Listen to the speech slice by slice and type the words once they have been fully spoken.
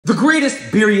The greatest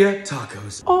birria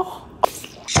tacos. Oh.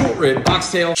 Short rib,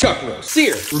 oxtail, chuck roast.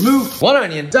 Sear. Remove 1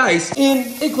 onion, dice, in,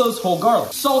 a close whole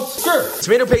garlic. Salt, stir.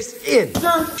 Tomato paste, in.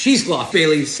 Stir. Cheesecloth, bay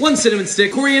leaves, 1 cinnamon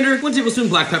stick, coriander, 1 tablespoon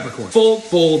black peppercorn. Fold,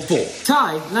 fold, fold.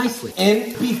 Tie nicely.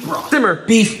 In, beef broth. Simmer,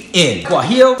 beef, in.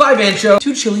 Guajillo, 5 ancho,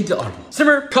 2 chili de árbol.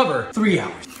 Simmer, cover, 3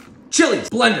 hours. Chilies,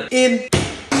 blender, in.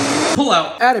 Pull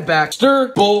out, add it back,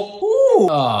 stir,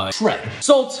 bowl, shred.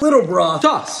 Salt, little broth,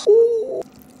 toss. Ooh.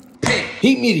 Pan,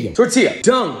 heat medium. Tortilla,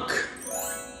 dunk.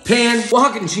 Pan,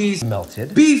 Oaxacan cheese,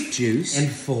 melted, beef juice,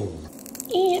 and fold.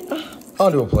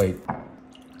 Onto a plate.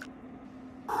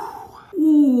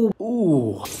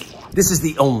 Ooh. This is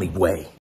the only way.